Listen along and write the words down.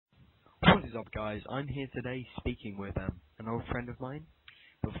is up, guys? I'm here today speaking with an old friend of mine.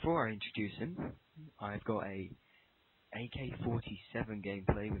 Before I introduce him, I've got a AK-47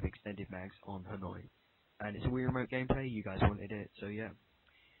 gameplay with extended mags on Hanoi. And it's a Wii Remote gameplay, you guys wanted it, so yeah.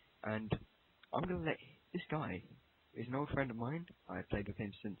 And I'm gonna let this guy, is an old friend of mine. I played with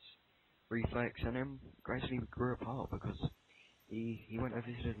him since Reflex, and then gradually we grew apart because he went over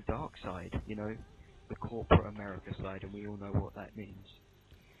to the dark side, you know, the corporate America side, and we all know what that means.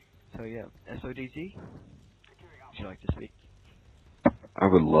 So yeah, xSODTx, would you like to speak? I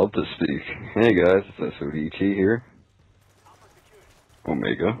would love to speak. Hey guys, it's xSODTx here.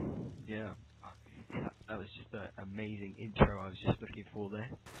 Omega. Yeah, that was just an amazing intro I was just looking for there.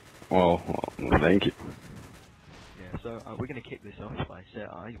 Well, thank you. Yeah, so we're going to kick this off by saying,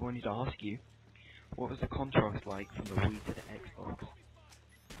 I wanted to ask you, what was the contrast like from the Wii to the Xbox?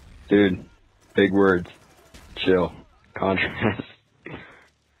 Dude, big words. Chill. Contrast.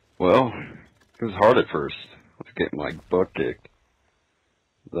 Well, it was hard at first. I was getting my butt kicked.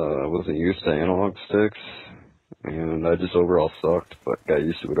 I wasn't used to analog sticks, and I just overall sucked, but got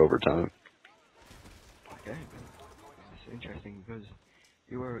used to it over time. Okay, that's interesting because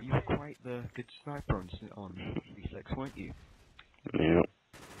you were quite the good sniper on Reflex, weren't you? Yeah.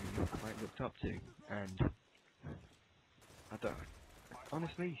 You were quite looked up to, and I don't.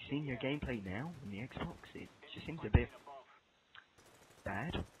 Honestly, seeing your gameplay now on the Xbox, it just seems a bit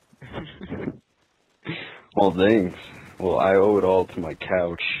bad. Well, thanks. Well, I owe it all to my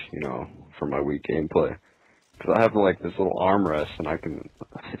couch, you know, for my Wii gameplay. Because I have, like, this little armrest, and I can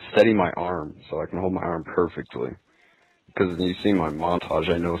steady my arm, so I can hold my arm perfectly. Because you see my montage,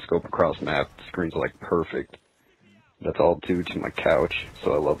 I no scope across map, the screen's, like, perfect. That's all due to my couch,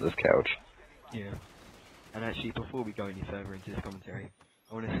 so I love this couch. Yeah. And actually, before we go any further into this commentary,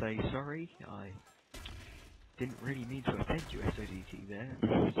 I want to say sorry, I didn't really mean to offend you, xSODTx, there.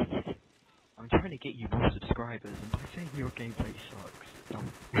 I'm trying to get you more subscribers, and by saying your gameplay sucks,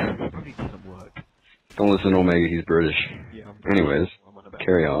 it probably doesn't work. Don't listen to Omega, he's British. Yeah, I'm British. Anyways,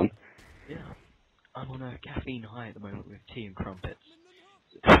 carry on. Yeah, I'm on a caffeine high at the moment with tea and crumpets.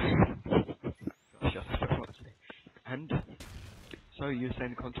 Gosh, I don't know what to say. And, so you were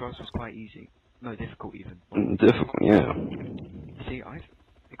saying the contrast was quite easy. No, difficult even. Difficult, yeah. See,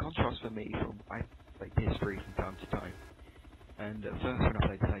 the contrast for me I play PS3 from time to time. And at first when I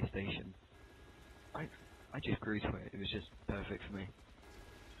played PlayStation, I just grew to it. It was just perfect for me.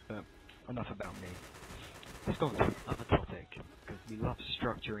 But enough about me. Let's go on to another topic, because we love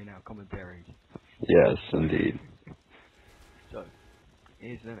structuring our commentaries. Yes, indeed. So,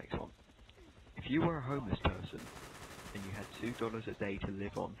 here's the next one. If you were a homeless person, and you had $2 a day to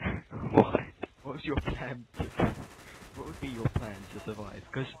live on, what was your plan what would be your plan to survive?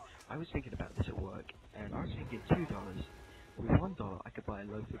 Because I was thinking about this at work, and I was thinking $2. With $1 I could buy a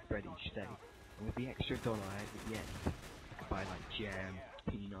loaf of bread each day, and with the extra dollar I had at the end, I could buy like jam,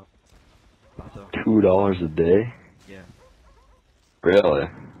 peanut, butter. $2 a day? Yeah. Really?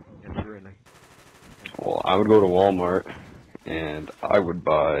 Yes, really. Well, I would go to Walmart, and I would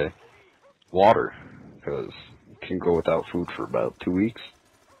buy water, because you can go without food for about 2 weeks.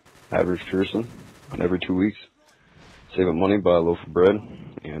 Average person, every 2 weeks. Save up money, buy a loaf of bread,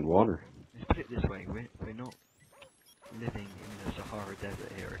 and water. Let's put it this way, we're not living in the Sahara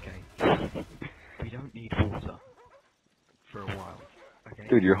Desert here, okay? We don't need water for a while, okay?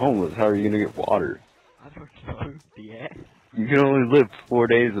 Dude, you're homeless, how are you gonna get water? I don't know, the air? You can only live 4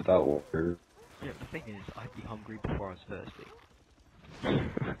 days without water. Yeah, the thing is, I'd be hungry before I was thirsty.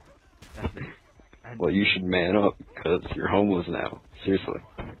 That's it. And Well, you should man up, because you're homeless now. Seriously.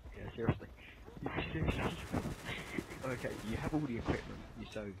 yeah, seriously. Okay, you have all the equipment,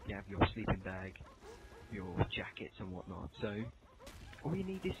 so you have your sleeping bag, your jackets and whatnot, so all you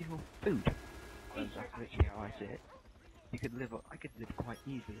need is your food. And that's literally how I see it. I could live quite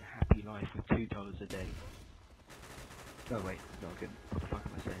easily a happy life with $2 a day. Oh wait, no, I couldn't. What the fuck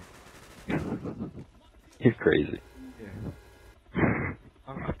am I saying? You're crazy. Yeah.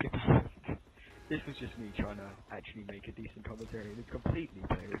 I'll get back. This was just me trying to actually make a decent commentary, and it's completely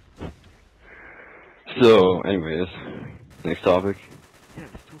failed. So, anyways, next topic. Yeah,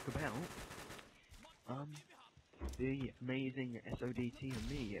 let's talk about the amazing xSODTx and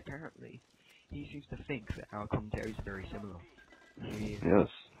me. Apparently, he seems to think that our commentaries are very similar. Yes,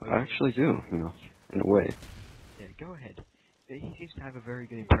 I actually do, you know, in a way. Yeah, go ahead. He seems to have a very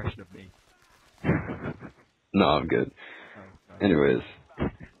good impression of me. No, I'm good. Oh, no. Anyways,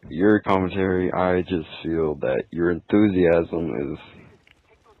 your commentary, I just feel that your enthusiasm is,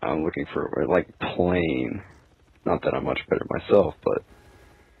 I'm looking for, like, plain. Not that I'm much better myself, but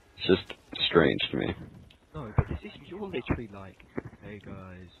it's just strange to me. No, but you're literally like, hey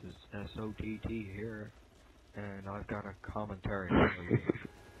guys, it's xSODTx here, and I've got a commentary for you.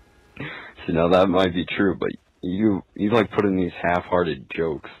 See, now that might be true, but you like put in these half-hearted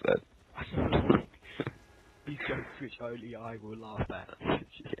jokes that. These jokes which only I will laugh at.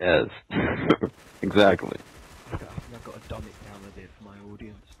 Yes. Exactly. I think I've got to dumb it down a bit for my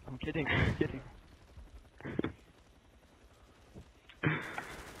audience. I'm kidding, I'm kidding.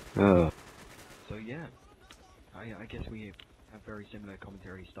 So yeah, I guess we have very similar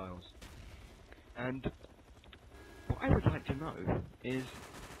commentary styles. And what I would like to know is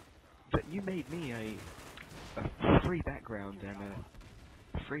that you made me a free background and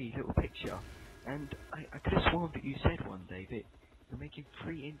a free little picture, and I could have sworn that you said one day that you're making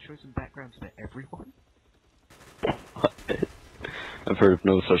free intros and backgrounds for everyone. What? I've heard of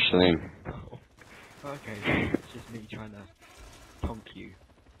no such thing. Oh, okay, it's just me trying to punk you.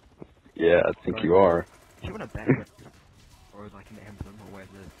 Yeah, I think you are. If you want a background, or like an emblem, or where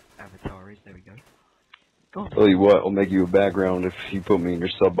the avatar is, there we go. Go on. Tell you what, I'll make you a background if you put me in your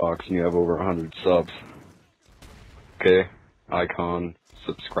sub box and you have over 100 subs. Okay? Icon,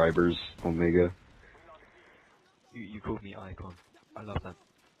 subscribers, Omega. You called me Icon. I love that.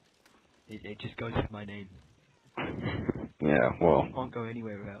 It just goes with my name. Yeah, well. I can't go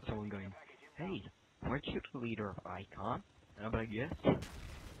anywhere without someone going, hey, weren't you the leader of Icon? And I'm like, yes.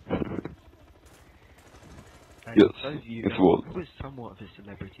 And Yes, those of you it that was. was somewhat of a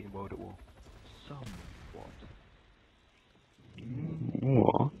celebrity in World at War. Somewhat.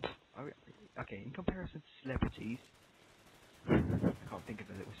 What? Okay, in comparison to celebrities, I can't think of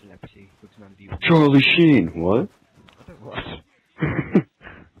a little celebrity because none of you. Charlie Sheen, what? I don't watch.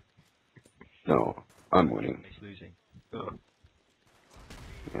 No, I'm winning. It's losing. Ugh.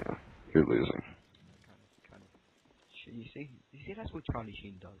 Yeah, you're losing. Kind of. You see, that's what Charlie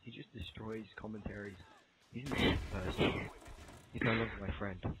Sheen does. He just destroys commentaries. He's not a person. He's no longer my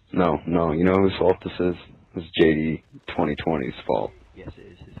friend. No, you know whose fault this is? It's JD 2020's fault. Yes, it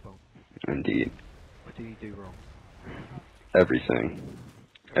is his fault. Indeed. What did he do wrong? Everything.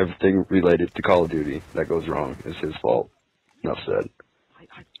 Everything related to Call of Duty that goes wrong is his fault. Enough said. I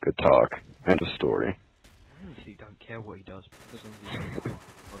Good talk. End of story. honestly don't care what he does. As long as he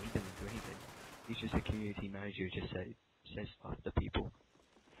doesn't do anything. He's just a community manager who just says stuff to people.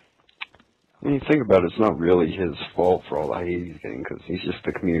 When you think about it, it's not really his fault for all the hate he's getting, because he's just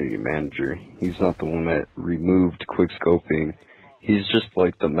the community manager. He's not the one that removed quickscoping. He's just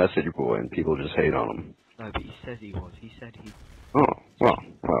like the message boy, and people just hate on him. No, but he says he was. He said he... Oh, well,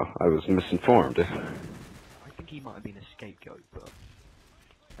 I was misinformed. I think he might have been a scapegoat, but...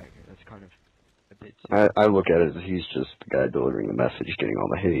 Okay, that's kind of a bit... I look at it as he's just the guy delivering the message, getting all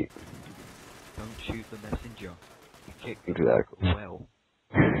the hate. Don't shoot the messenger. You kick Exactly. well.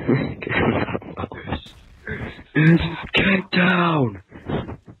 Get down!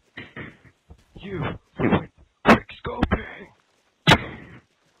 You went quickscoping!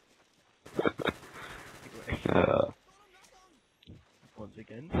 Once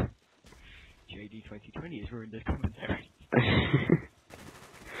again, JD 2020 has ruined this commentary.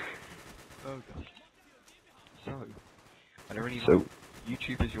 Oh gosh. So, are there any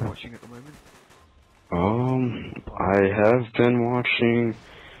YouTubers you're watching at the moment? I have been watching,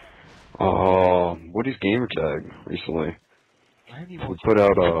 Woody's Gamertag recently. He put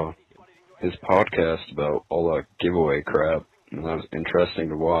out, his podcast about all that giveaway crap, and that was interesting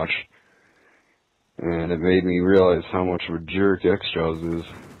to watch. And it made me realize how much of a jerk xJaws is.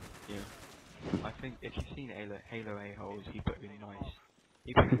 Yeah. I think if you've seen Halo A-Holes, he put it really nice.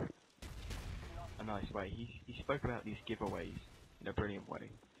 He put it a nice way. He spoke about these giveaways in a brilliant way.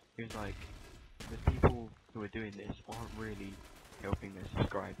 He was like, the people who are doing this aren't really helping their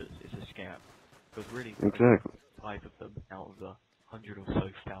subscribers. It's a scam. Because really, Exactly. 5 of them out of the 100 or so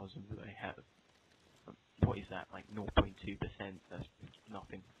thousand that they have. What is that? Like 0.2%? That's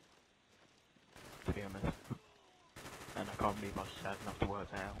nothing. To be honest. And I can't believe I was sad enough to work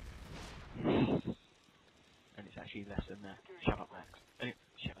that out. And it's actually less than that. Shut up, Max. Anyway,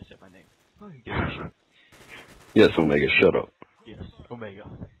 shit, I said my name. Oh, you give a shit. Yes, Omega, shut up. Yes, Omega.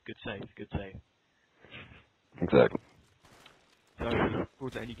 Good save, good save. Exactly. So,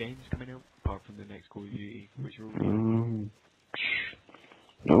 was there any games coming out apart from the next Call of Duty, which are all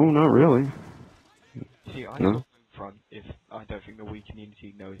No, not really. See, I No? thought Homefront, if I don't think the Wii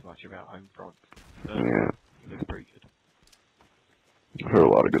community knows much about Homefront. So Yeah. it looks pretty good. I heard a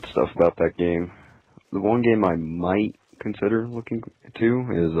lot of good stuff about that game. The one game I might consider looking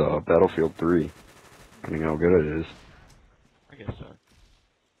to is Battlefield 3. Depending how good it is. I guess so.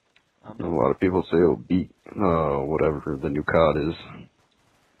 A lot of people say it'll beat whatever the new COD is.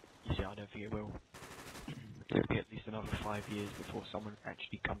 You see, I don't think it will. It'll be at least another 5 years before someone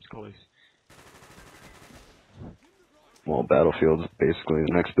actually comes close. Well, Battlefield's basically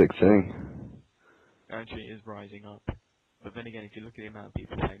the next big thing. Actually, it is rising up. But then again, if you look at the amount of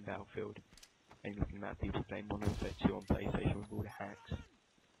people playing Battlefield, and you look at the amount of people playing Modern Warfare 2 on PlayStation with all the hacks,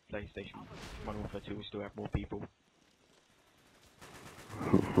 PlayStation Modern Warfare 2 will still have more people.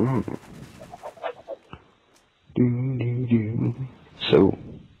 So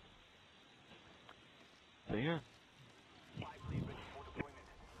yeah.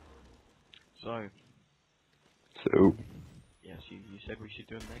 So, yes, you said we should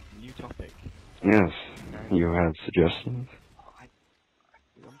do a new topic. yes, And you had suggestions?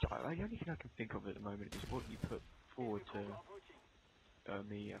 the only thing I can think of at the moment is what you put forward to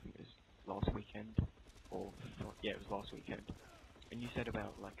me, I think it was last weekend, yeah, it was last weekend. And you said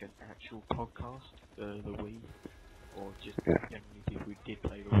about like an actual podcast, the Wii, or just generally people who did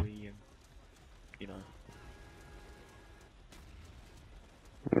play the Wii, and you know.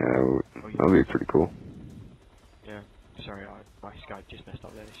 Yeah, that would be pretty cool. Yeah, sorry, my Skype just messed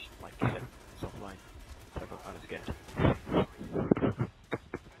up there. Like I said, it's offline, so I got kind of scared.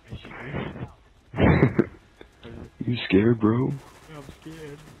 As you do. You scared, bro? I'm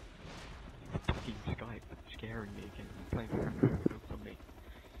scared. Fucking Skype scaring me again. Playing on me.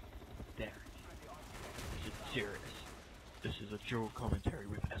 There. This is serious. This is a dual commentary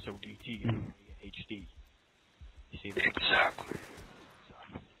with xSODTx HD. You see that? Exactly.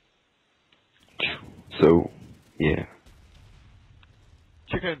 So, yeah.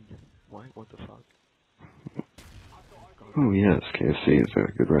 Chicken! Why? What the fuck? Oh yes, KFC is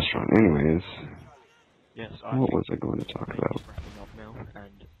a good restaurant. Anyways, yes, what was I going to talk about? It's wrapping up now,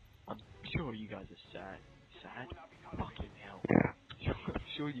 and I'm sure you guys are sad. Sad? Fucking hell. Yeah. I'm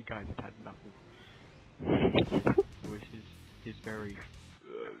sure you guys have had enough of his very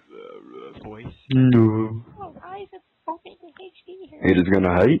voice. No. Oh, guys, it's fucking HD here. Haters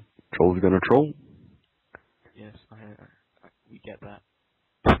gonna hate, trolls gonna troll. Yes, we get that.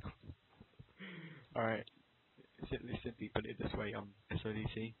 Alright, simply put it this way,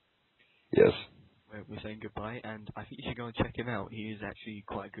 SODC. Yes. We're saying goodbye, and I think you should go and check him out. He is actually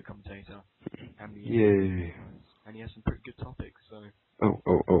quite a good commentator. Yay. And he has some pretty good topics, so...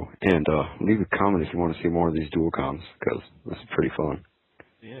 Oh, and leave a comment if you want to see more of these dual comms, because this is pretty fun.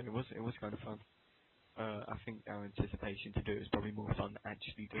 Yeah, it was kind of fun. I think our anticipation to do it is probably more fun than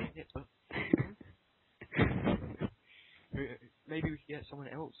actually doing it, but... maybe we could get someone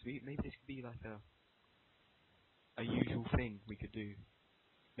else. Maybe this could be like a usual thing we could do.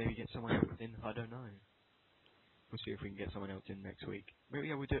 Maybe get someone else in. I don't know. We'll see if we can get someone else in next week.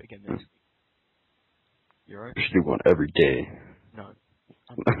 Maybe we'll do it again next week. You're right? We should do one every day. No.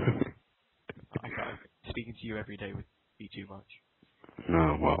 I can't. Speaking to you every day would be too much.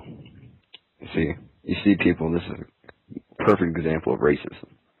 No, well, you see people. This is a perfect example of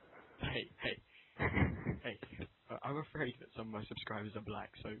racism. Hey. I'm afraid that some of my subscribers are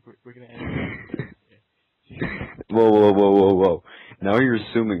black, so we're gonna end it. Whoa. Now you're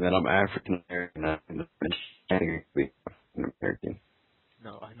assuming that I'm African American. American.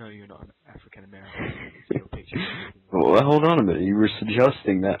 No, I know you're not an African American. See your picture. Well, hold on a minute. You were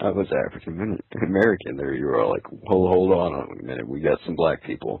suggesting that I was African American. There you are, like, hold on a minute. We got some black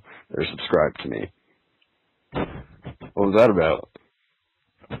people. They're subscribed to me. What was that about?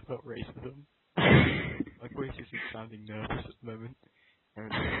 About racism. My voice isn't sounding nervous at the moment,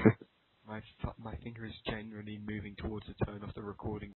 and my finger is generally moving towards the tone of the recording